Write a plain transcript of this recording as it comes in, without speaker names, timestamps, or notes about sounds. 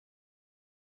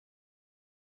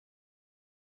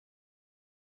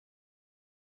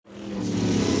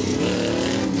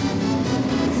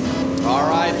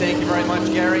very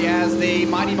much, Gary, as the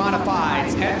Mighty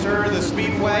Modifieds enter the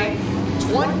Speedway.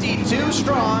 22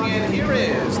 strong, and here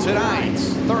is tonight's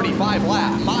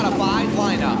 35-lap modified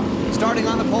lineup. Starting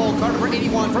on the pole, car number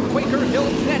 81 from Quaker Hill,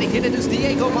 Connecticut, it is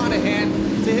Diego Monahan.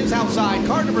 To his outside,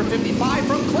 car number 55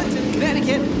 from Clinton,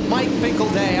 Connecticut, Mike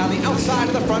Finkelday on the outside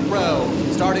of the front row.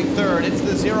 Starting third, it's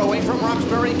the 08 from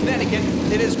Roxbury, Connecticut,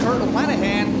 it is Kurt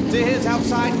Lanahan. To his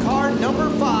outside, car number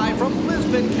 5 from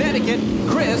Lisbon, Connecticut,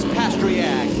 Chris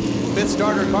Pastriak. Fifth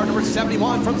starter, car number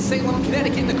 71 from Salem,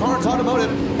 Connecticut, the Carnes Automotive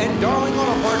and Darling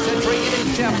Auto Parts entry, it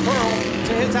is Jeff Pearl.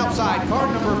 To his outside, car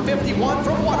number 51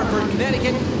 from Waterford,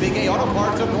 Connecticut, Big A Auto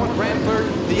Parts of North Branford,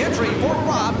 the entry for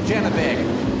Rob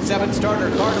Janovic. Seventh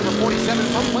starter, car number 47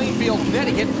 from Plainfield,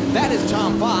 Connecticut, that is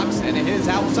Tom Fox. And at his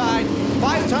outside,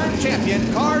 five-time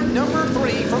champion, car number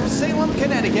 3 from Salem,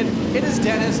 Connecticut, it is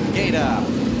Dennis Gaeta.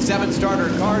 Seventh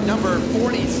starter, car number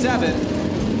 47.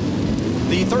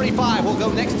 The 35 will go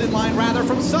next in line, rather,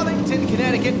 from Southington,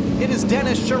 Connecticut. It is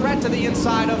Dennis Charette to the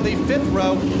inside of the fifth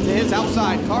row. To his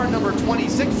outside, car number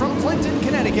 26 from Clinton,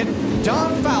 Connecticut,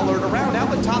 Don Fowler to round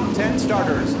out the top 10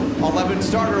 starters. 11th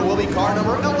starter will be car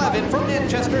number 11 from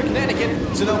Manchester, Connecticut,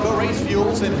 Sunoco Race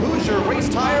Fuels and Hoosier Race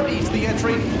Tire East, the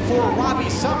entry for Robbie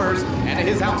Summers. And at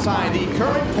his outside, the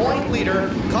current point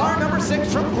leader, car number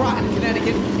 6 from Groton,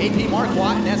 Connecticut, AP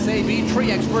Marquardt and SAB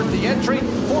Tree Expert, the entry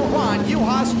for Ron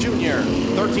Uhas Jr.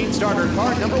 13th starter,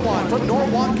 car number 1 from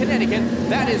Norwalk, Connecticut,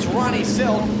 that is Ronnie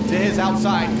Silk. To his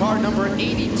outside, car number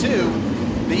 82.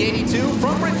 The 82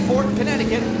 from Bridgeport,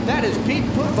 Connecticut, that is Pete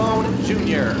Pavone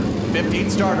Jr.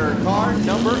 15th starter, car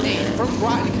number 8 from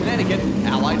Groton, Connecticut,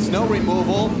 Allied Snow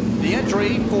Removal. The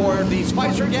entry for the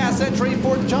Spicer Gas entry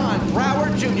for John Brower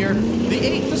Jr., the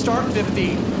 8th to start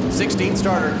 50. 16th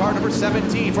starter, car number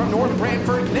 17 from North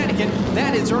Branford, Connecticut,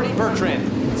 that is Ernie Bertrand.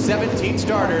 17th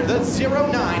starter, the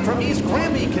 09 from East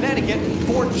Granby, Connecticut,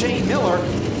 for Jay Miller.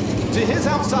 To his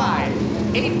outside,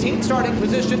 18th starting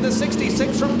position, the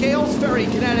 66 from Gales Ferry,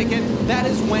 Connecticut, that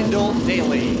is Wendell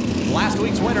Daly. Last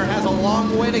week's winner has a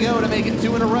long way to go to make it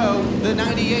 2 in a row. The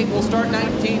 98 will start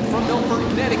 19th from Milford,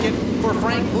 Connecticut, for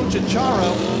Frank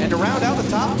Mucciacciaro. And to round out the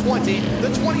top 20,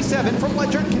 the 27 from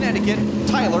Ledyard, Connecticut,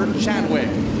 Tyler Chadwick.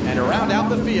 And to round out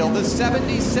the field, the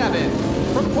 77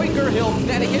 from Quaker Hill,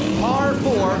 Connecticut, par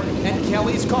 4, and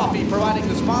Kelly's Coffee providing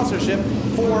the sponsorship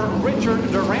for Richard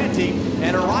Durante.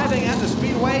 And arriving at the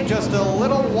Speedway just a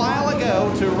little while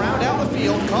ago to round out the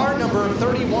field, car number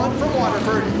 31 from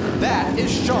Waterford, that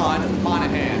is Sean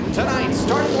Monahan. Tonight's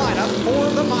starting lineup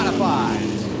for the Modifieds.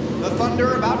 The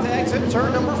Thunder about to exit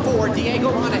turn number 4.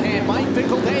 Diego Monahan, Mike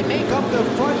Finkelday make up the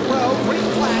front row. Green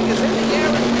flag is in the air,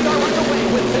 and we are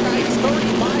underway with tonight's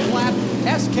 35-lap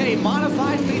SK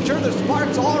Modified feature. The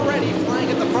sparks already flying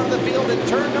at the front of the field, and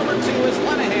turn number 2 as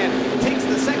Monahan takes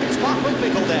the second spot from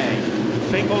Finkelday.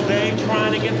 Finkelday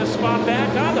trying to get the spot back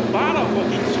on the bottom,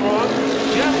 looking strong.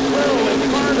 Jeff Pearl in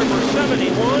car number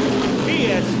 71. He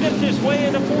has snipped his way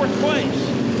into 4th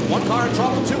place. One car in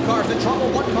trouble, 2 cars in trouble.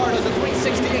 One car does a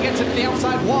 360 and gets it to the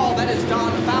outside wall. That is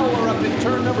Don Fowler up in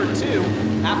turn number 2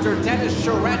 after Dennis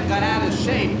Charette got out of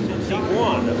shape. Since he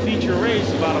won the feature race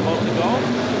about a month ago,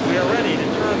 we are ready to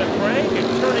turn the crank, and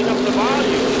turning up the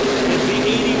volume is the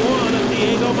 81 of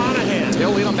Diego Monahan.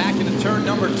 He'll lead him back into turn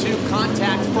number 2.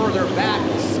 Contact further back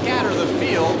will scatter the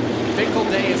field.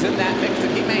 Finkelday is in that mix,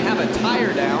 and he may have a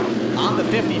tire down on the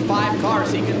 55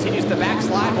 cars. He continues to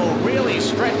backslide, will really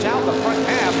stretch out the front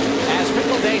half as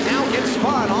Finkelday now gets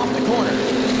spun off the corner.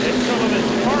 And some of his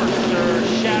parts are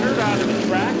shattered out of the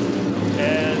track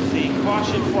as the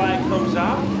caution flag comes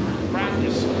out.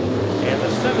 Practice. And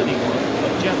the 71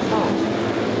 of Jeff Pearl.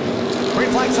 Green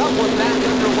flag's up with that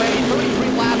underway.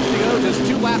 33 laps to go, just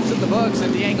 2 laps in the books,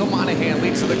 and Diego Monahan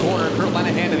leads to the corner. Kurt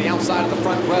Lanahan to the outside of the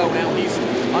front row. Now he's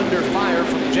under fire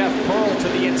from Jeff Pearl to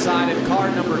the inside in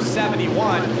car number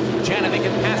 71. Janovic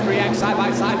and Pastriak side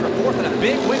by side for 4th, and a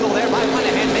big wiggle there by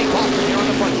Lanahan. Make off from here on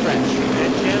the front stretch.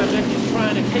 And Janovic is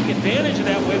trying to take advantage of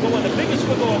that wiggle, and the biggest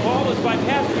wiggle of all is by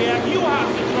Pastriak.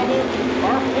 Uhas in trouble.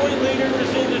 Our point leader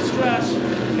is in distress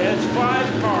as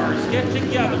 5 cars get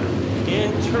together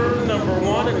in turn number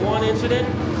 1 in one incident.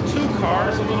 2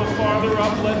 cars a little farther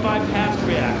up, led by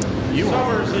Pastriak.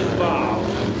 Summers involved.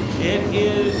 It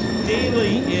is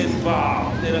Daly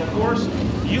involved. And of course,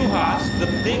 Uhas, the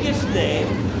biggest name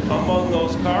among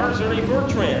those cars. Ernie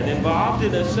Bertrand involved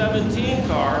in a 17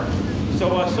 car.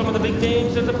 So some of the big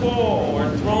names at the bowl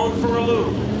are thrown for a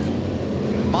loop.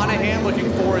 Monahan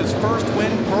looking for his first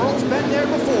win. Pearl's been there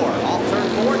before. Off turn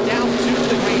 4, down to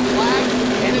the green flag,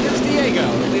 and it is Diego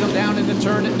to lead him down into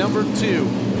turn at number 2.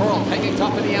 Pearl hanging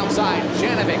tough in the outside.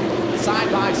 Janovic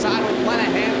side by side with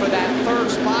Lenahan for that third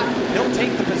spot. He'll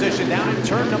take the position down in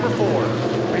turn number 4.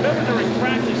 Remember, during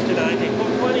practice tonight, they put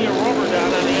plenty of rubber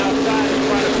down on the outside and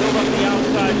try to build up the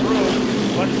outside room.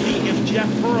 Let's see if Jeff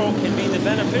Pearl can be the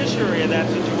beneficiary of that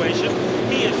situation.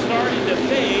 He is starting to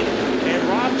fade, and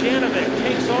Rob Janovic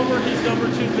takes over his number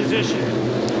 2 position.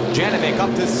 Janovic up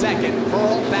to second,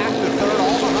 Pearl back to third,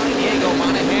 all behind Diego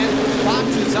Monahan. Fox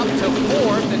is up to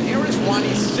fourth, and here is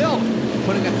Ronnie Silk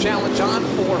putting a challenge on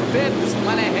for fifth.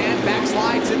 Lenahan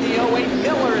backslides in the 08.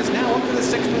 Miller is now up to the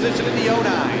 6th position in the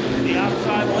 09. The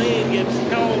outside lane gets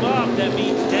held up. That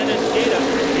means Dennis Gata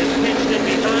is pitched in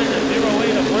behind the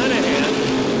 08 of Lenahan.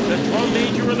 The drum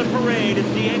major of the parade is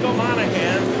Diego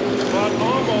Monahan, but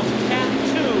almost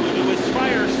tattooed to his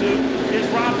fire suit is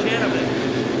Rob Janovic.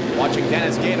 Watching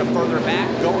Dennis Gata further back,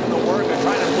 going to work and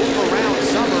trying to move around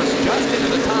Summers just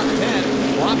into the top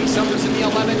 10. Robbie Summers in the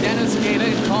 11, Dennis Gata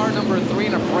in car number 3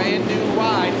 in a brand new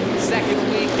ride. Second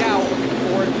week out, looking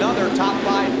for another top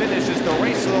 5 finish as the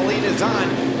race to the lead is on.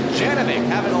 Janovic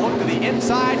having a look to the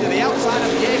inside, to the outside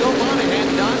of Diego Monahan,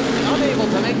 done, unable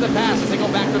to make the pass as they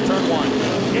go back to turn 1.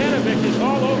 Janovic is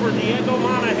all over Diego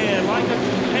Monahan like a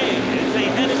toupee as they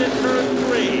head into turn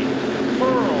 3.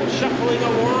 Pearl shuffling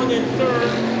along in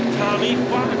third. Tommy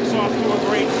Fox off to a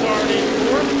great start in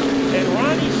fourth. And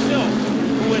Ronnie Silk,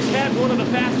 who has had one of the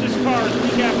fastest cars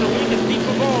week after week, and Pete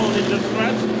Pavone in the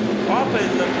stretch up in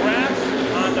the grass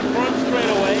on the front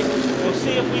straightaway. We'll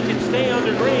see if we can stay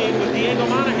under green with Diego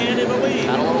Monahan in the lead.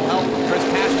 Got a little help from Chris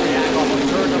Pastriak off of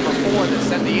turn number 4 that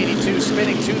sent the 82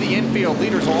 spinning to the infield.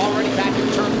 Leaders are already back in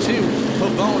turn 2.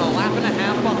 Pavone a lap and a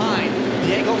half behind.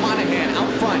 Diego Monahan out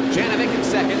front. Janovic in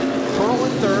second. Pearl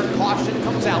in third. Caution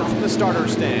comes out from the starter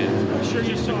stand. I'm sure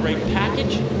it's a great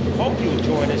package. Hope you'll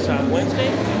join us on Wednesday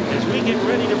as we get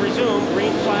ready to resume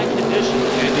green flag conditions.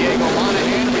 And Diego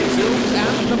Monahan resumes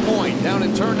at the point. Down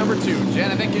in turn number 2.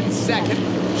 Janovic in second.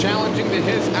 Challenging to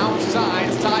his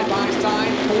outside. Side by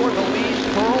side for the lead.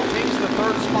 Pearl takes the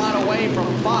third spot away from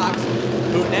Fox,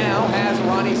 who now has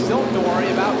Ronnie Silk to worry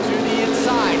about to the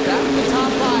inside. That's the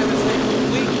top 5 as they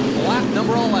complete lap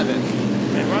number 11.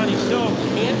 And Ronnie Silk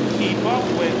can't keep up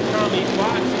with Tommy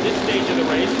Fox at this stage of the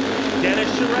race. Dennis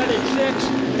Charette in 6th,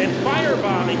 and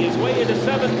firebombing his way into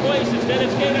 7th place as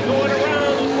Dennis Gata going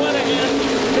around with Lenahan,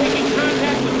 making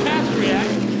contact with Pastriak.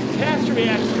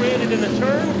 Pastriak stranded in the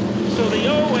turn, so the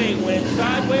 08 went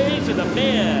sideways, and the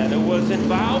man who was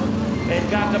involved and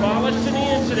got demolished in the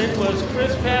incident was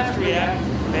Chris Pastriak.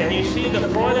 And you see the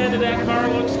front end of that car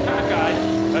looks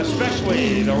cockeyed,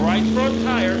 especially the right front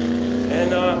tire,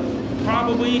 and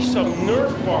probably some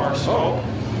Nerf bar smoke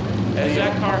as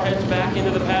that car heads back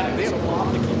into the paddock. They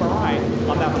have to keep our eye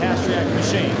on that Pastriak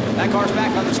machine. That car's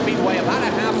back on the speedway, about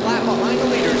a half lap behind the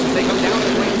leaders as they come down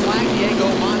the green flag. Diego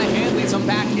Monahan leads them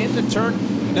back into turn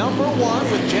number 1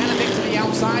 with Janovic to the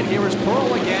outside. Here is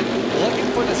Pearl again, looking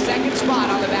for the second spot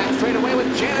on the back straightaway with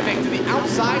Janovic to the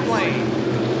outside lane.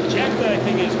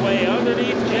 Jackknifing his way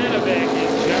underneath Janovic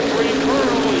is Jeffrey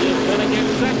Pearl. He is going to get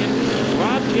second.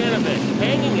 Rob Janovic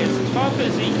hanging as tough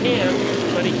as he can,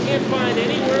 but he can't find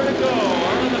anywhere to go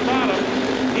on the bottom.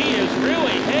 He is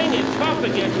really hanging tough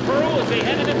against Pearl as they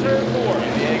head into turn 4.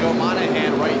 Diego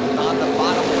Monahan right on the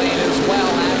bottom lane as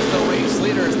well as the race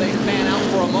leaders. They fan out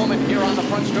for a moment here on the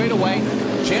front straightaway.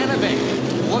 Janovic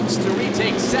looks to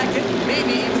retake second,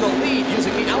 maybe even the lead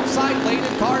using the outside lane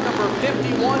in car number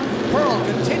 51. Pearl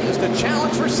continues to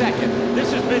challenge for second.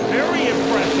 This has been very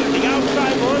impressive. The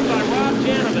outside run by Rob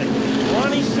Janovic.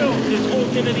 Ronnie Silk is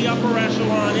moved into the upper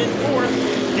echelon in 4th.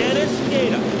 Dennis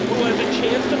Gata, who has a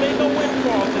chance to make a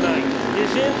windfall tonight,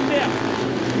 is in 5th.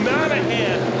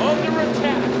 Monahan under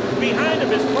attack. Behind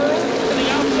him is Pearl, to the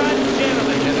outside is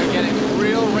Janovic. And they're getting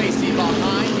real racy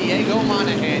behind Diego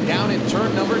Monahan down in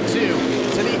turn number 2.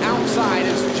 To the outside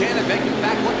is Janovic. In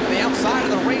fact, looking to the outside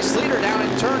of the race leader down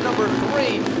in turn number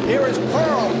 3. Here is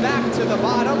Pearl back to the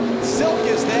bottom. Silk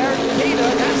is there. Gata,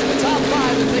 that's the top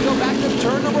 5 as they go back to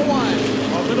turn number 1.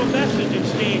 A little message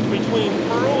exchange between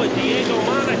Pearl and Diego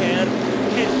Monahan,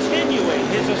 continuing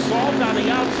his assault on the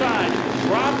outside.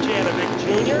 Rob Janovic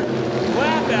Jr.,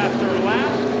 lap after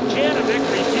lap. Janovic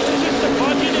refuses to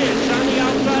budge an inch on the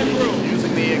outside groove.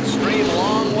 Using the extreme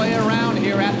long way around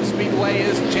here at the speedway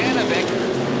is Janovic.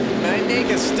 They make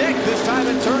a stick this time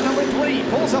in turn number 3.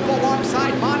 Pulls up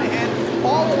alongside Monahan,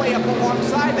 all the way up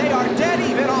alongside. They are dead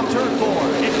even off turn 4.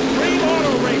 Extreme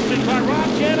auto racing by Rob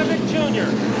Janovic Jr.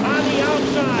 on the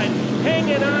outside,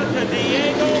 hanging on to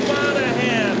Diego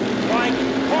Monahan like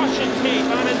caution tape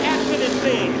on an accident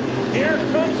scene. Here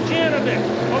comes Janovic,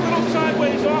 a little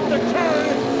sideways off the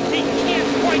turn. He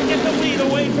can't quite get the lead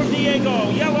away from Diego.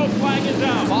 Yellow flag is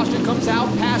out. Caution comes out,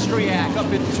 Pastriak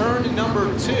up in turn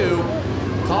number 2.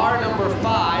 Car number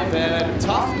 5, and a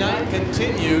tough night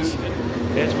continues.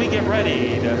 As we get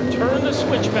ready to turn the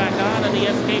switch back on the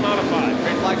SK Modified.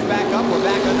 Green flag's back up, we're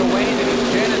back underway, and it is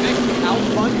Janovic out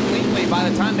front cleanly by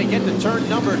the time they get to turn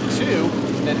number 2.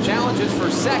 Then challenges for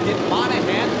second.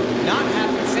 Monahan not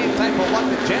having the same type of luck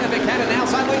that Janovic had in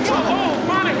outside lane trouble. Oh,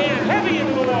 Monahan heavy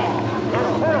into the wall.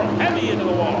 Or Pearl heavy into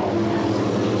the wall.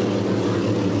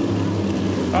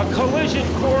 A collision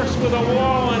course with a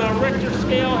wall and a Richter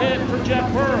scale hit for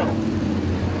Jeff Pearl.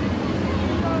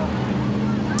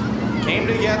 Came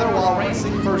together while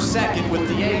racing for second with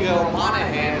Diego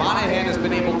Monahan. Monahan has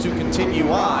been able to continue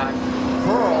on.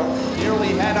 Pearl nearly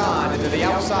head on into the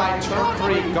outside turn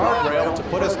 3 guardrail to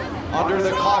put us under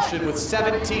the caution with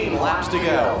 17 laps to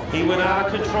go. He went out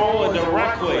of control and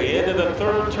directly into the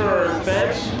third turn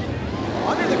fence.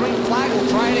 Under the green flag, we'll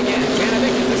try it again. Janovic,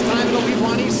 and this time it'll be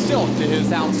Ronnie Silk to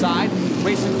his outside.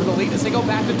 Racing for the lead as they go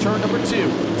back to turn number 2.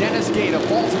 Dennis Gaeta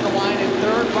falls in the line in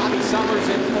third. Robbie Summers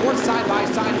in fourth, side by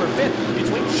side for fifth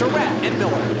between Charette and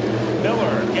Miller.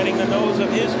 Miller getting the nose of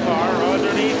his car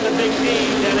underneath the big D.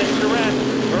 Dennis Charette.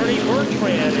 Bernie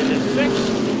Bertrand into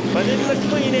sixth, but in the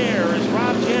clean air is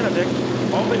Rob Janovic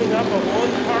opening up a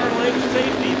one-car length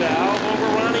safety valve over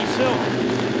Ronnie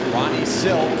Silk. Ronnie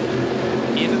Silk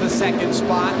into the second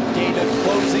spot. Gaeta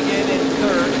closing in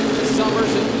third.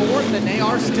 Summers in fourth, and they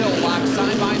are still locked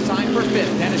side by side for fifth.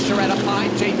 Dennis Charette up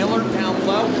high, Jay Miller down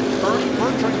low. Bernie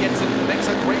Bertrand makes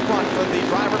a great run for the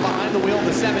driver behind the wheel of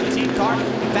the 17 car.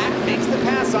 In fact, makes the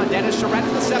pass on Dennis Charette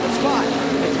to the 7th spot.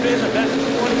 It's been the best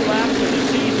 20 laps of the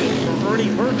season for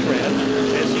Bernie Bertrand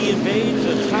as he invades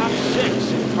the top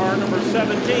 6 in car number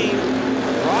 17.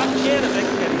 Rob Janovic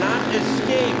cannot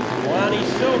escape Ronnie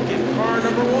Silk in car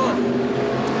number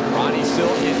 1. Ronnie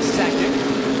Silk in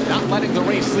second. Not letting the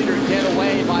race leader get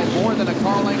away by more than a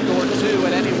car length or 2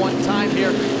 at any one time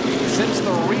here since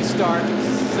the restart.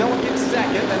 Silk in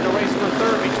second, then the race for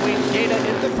third between Gaeta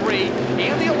in the 3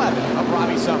 and the 11 of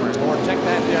Robbie Summers. Or check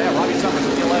that, Robbie Summers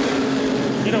in the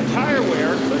 11. You know, tire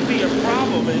wear could be a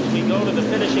problem as we go to the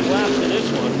finishing laps in this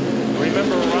one.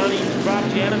 Remember, Rob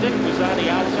Janovic was on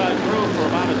the outside groove for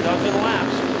about a dozen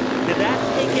laps. Did that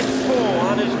take its toll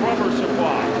on his rubber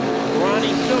supply?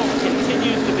 Ronnie Silk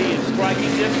continues to be in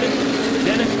striking distance.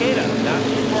 Dennis Gaeta not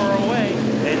too far away,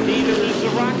 and neither is the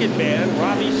Rocket Man,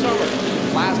 Robbie Summers.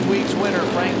 Last week's winner,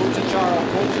 Frank Bucciacciaro,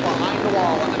 pulls behind the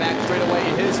wall on the back straightaway.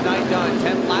 His night done,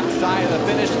 10 laps shy of the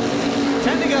finish.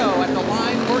 10 to go at the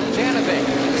line for Janovic.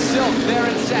 Silk there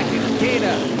in second.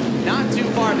 Gaeta not too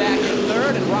far back in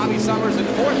third, and Robbie Summers in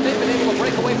fourth. They've been able to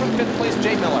break away from fifth place,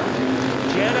 Jay Miller.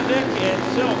 Janovic and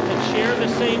Silk can share the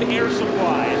same air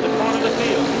supply at the front of the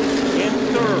field. In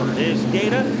third is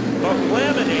Gaeta, but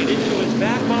laminated to his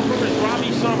back bumper is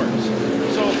Robbie Summers.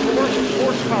 So 4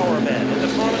 horsepower men in the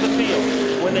front of the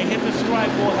field. When they hit the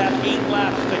stripe, we'll have 8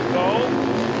 laps to go.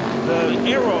 The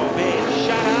arrow being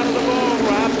shot out of the ball,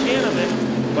 Rob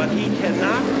Janovic, but he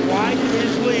cannot widen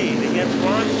his lead against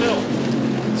Ron Silk.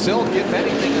 Silk, if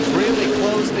anything, has really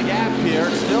closed the gap here.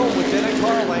 Still within a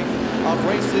car length of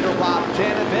race leader Rob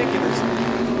Janovic. And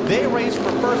as they race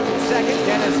for first and second,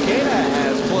 Dennis Gaeta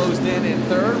has closed in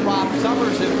third. Rob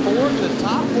Summers in fourth. The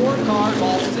top 4 cars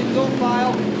all single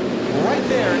file right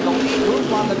there in the lead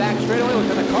group on the back straightaway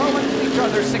within a car length of each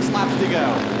other. 6 laps to go.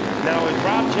 Now is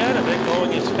Rob Janovic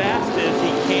going as fast as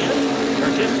he can, or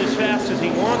just as fast as he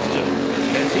wants to,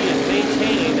 as he is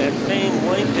maintaining that same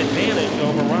length advantage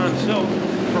over Ron Silk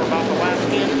for about the last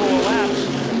handful of laps?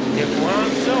 If Ron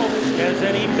Silk has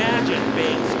any magic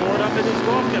being stored up in his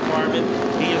golf compartment,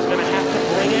 he is going to have to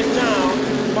bring it down.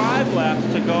 5 laps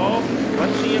to go.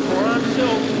 Let's see if Ron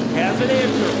Silk has an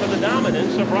answer for the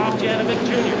dominance of Rob Janovic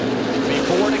Jr.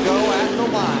 4 to go at the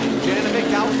line.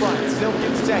 Janovic out front, Silk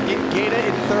in second, Gaeta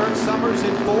in third, Summers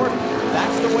in fourth.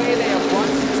 That's the way they have run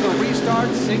since the restart.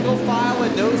 Single file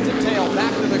and nose to tail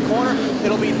back to the corner.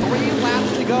 It'll be 3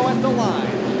 laps to go at the line.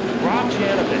 Rob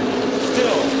Janovic,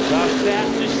 still the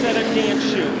fastest set of dance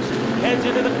shoes. Heads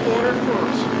into the corner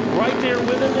first. Right there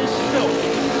with him is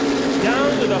Silk.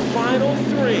 Down to the final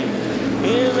 3.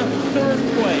 In third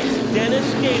place,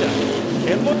 Dennis Gaeta.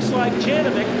 It looks like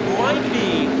Janovic might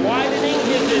be widening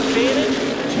his advantage.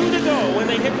 2 to go when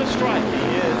they hit the stripe.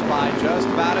 He is by just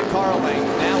about a car length.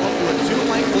 Now up to a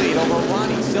 2-length lead over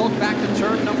Ronnie Silk back to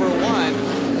turn number 1.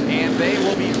 And they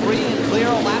will be free and clear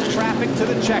of lap traffic to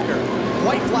the checker.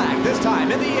 White flag this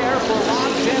time in the air for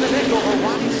Rob Janovic over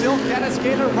Ronnie Silk, Dennis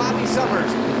Gaeta, Robbie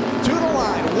Summers. To the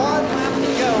line, 1 lap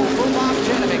to go for Rob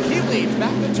Janovic. He leads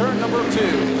back to turn number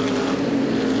 2.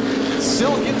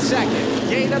 Silk in second,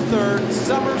 Gata third,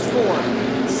 Summers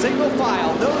fourth. Single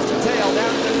file, nose to tail,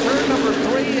 down to turn number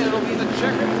 3, and it'll be the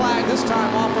checkered flag this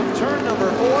time off of turn number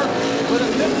 4 with a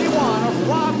 51 of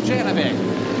Rob Janovic.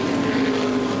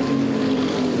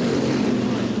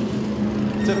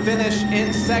 To finish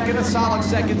in second, a solid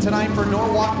second tonight for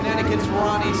Norwalk, Connecticut's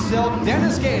Ronnie Silk.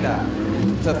 Dennis Gata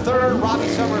to third, Robbie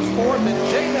Summers fourth,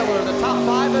 and Jay Miller the top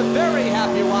 5. A very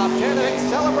happy Rob Janovic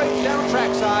celebrates down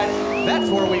trackside. That's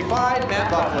where we find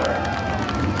Matt Buckler.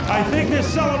 I think this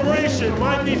celebration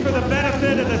might be for the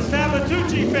benefit of the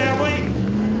Sabatucci family,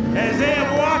 as they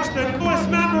have watched the newest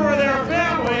member of their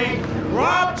family,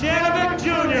 Rob Janovic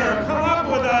Jr., come up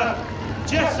with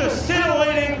just a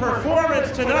scintillating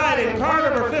performance tonight in car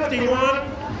number 51,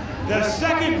 the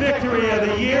second victory of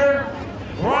the year.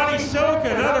 Ronnie Silk,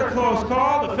 another close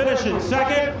call to finish in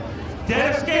second.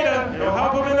 Dennis Gata, it'll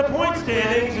help him in the point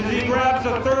standings as he grabs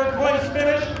a third place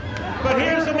finish. But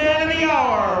here's the man of the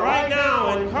hour right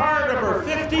now in car number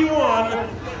 51.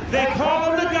 They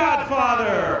call him the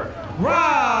Godfather,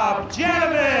 Rob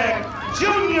Janovic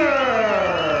Jr.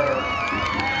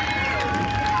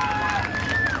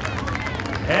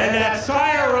 And that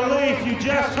sigh of relief you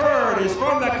just heard is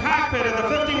from the cockpit of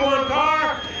the 51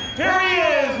 car. Here he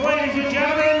is, ladies and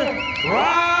gentlemen,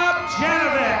 Rob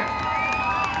Janovic.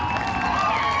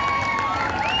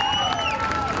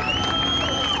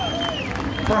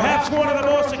 Perhaps one of the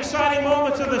most exciting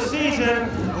moments of the season,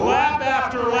 lap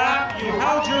after lap, you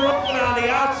held your own on the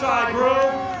outside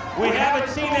groove. We haven't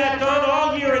seen that done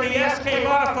all year in the SK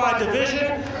Modified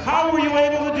division. How were you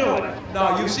able to do it?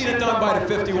 No, you've seen it done by the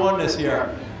 51 this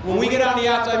year. When we get on the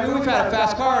outside, I mean, we've had a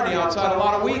fast car on the outside a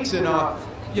lot of weeks, and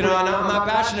you know, and I'm not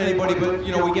bashing anybody, but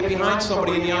you know, we get behind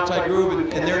somebody in the outside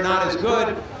groove, and they're not as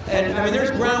good. And I mean,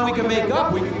 there's ground we can make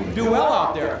up. We can do well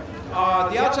out there.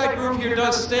 The outside groove here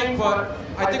does stink, but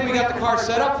I think we got the car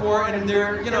set up for it, and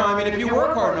there, you know, I mean, if you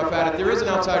work hard enough at it, there is an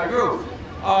outside groove.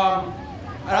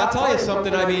 And I'll tell you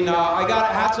something, I mean, I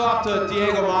got hats off to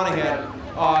Diego Monahan.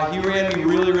 He ran me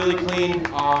really, really clean.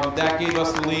 That gave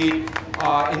us the lead.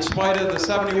 In spite of the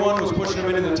 71 was pushing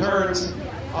him into the turns,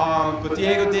 but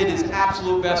Diego did his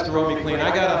absolute best to run me clean.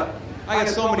 I got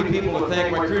so many people to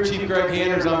thank. My crew chief, Greg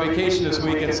Hanner's on vacation this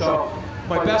weekend, so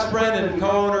my best friend and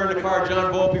co-owner in the car,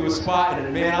 John Volpe, was spotting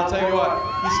it. Man, I'll tell you what,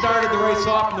 he started the race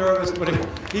off nervous, but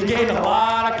he gained a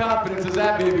lot of confidence as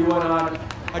that baby went on.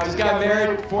 I just got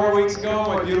married 4 weeks ago.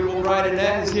 My beautiful bride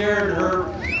Annette is here, and her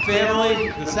family,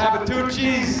 the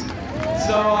Sabatuccis.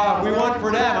 So we won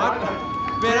for them.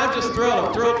 Man, I'm just thrilled.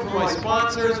 I'm thrilled for my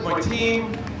sponsors, my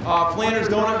team, Flanders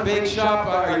Donut and Bake Shop.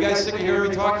 Are you guys sick of hearing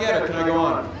me talk yet, or can I go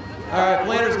on? All right,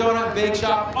 Flanders Donut and Bake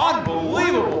Shop,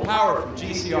 unbelievable power from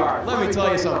GCR. Let me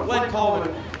tell you something, Glenn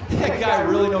Coleman, that guy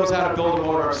really knows how to build a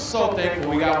motor. I'm so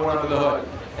thankful we got one under the hood.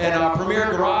 And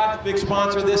Premier Garage, big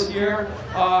sponsor this year.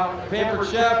 Pampered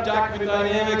Chef, Document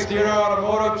Dynamics, Deer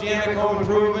Automotive, Janet Home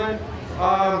Improvement,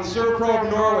 Servpro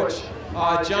of Norwich.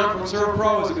 John from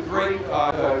Servpro is a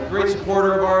great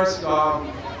supporter of ours.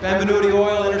 Benvenuti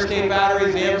Oil, Interstate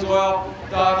Batteries, AMSOIL.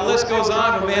 The list goes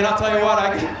on, but man, I'll tell you what,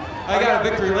 I got a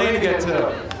victory lane to get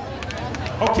to.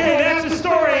 Okay, that's the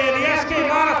story in the SK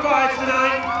Modifieds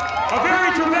tonight. A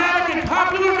very dramatic and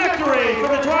popular victory for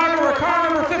the driver of car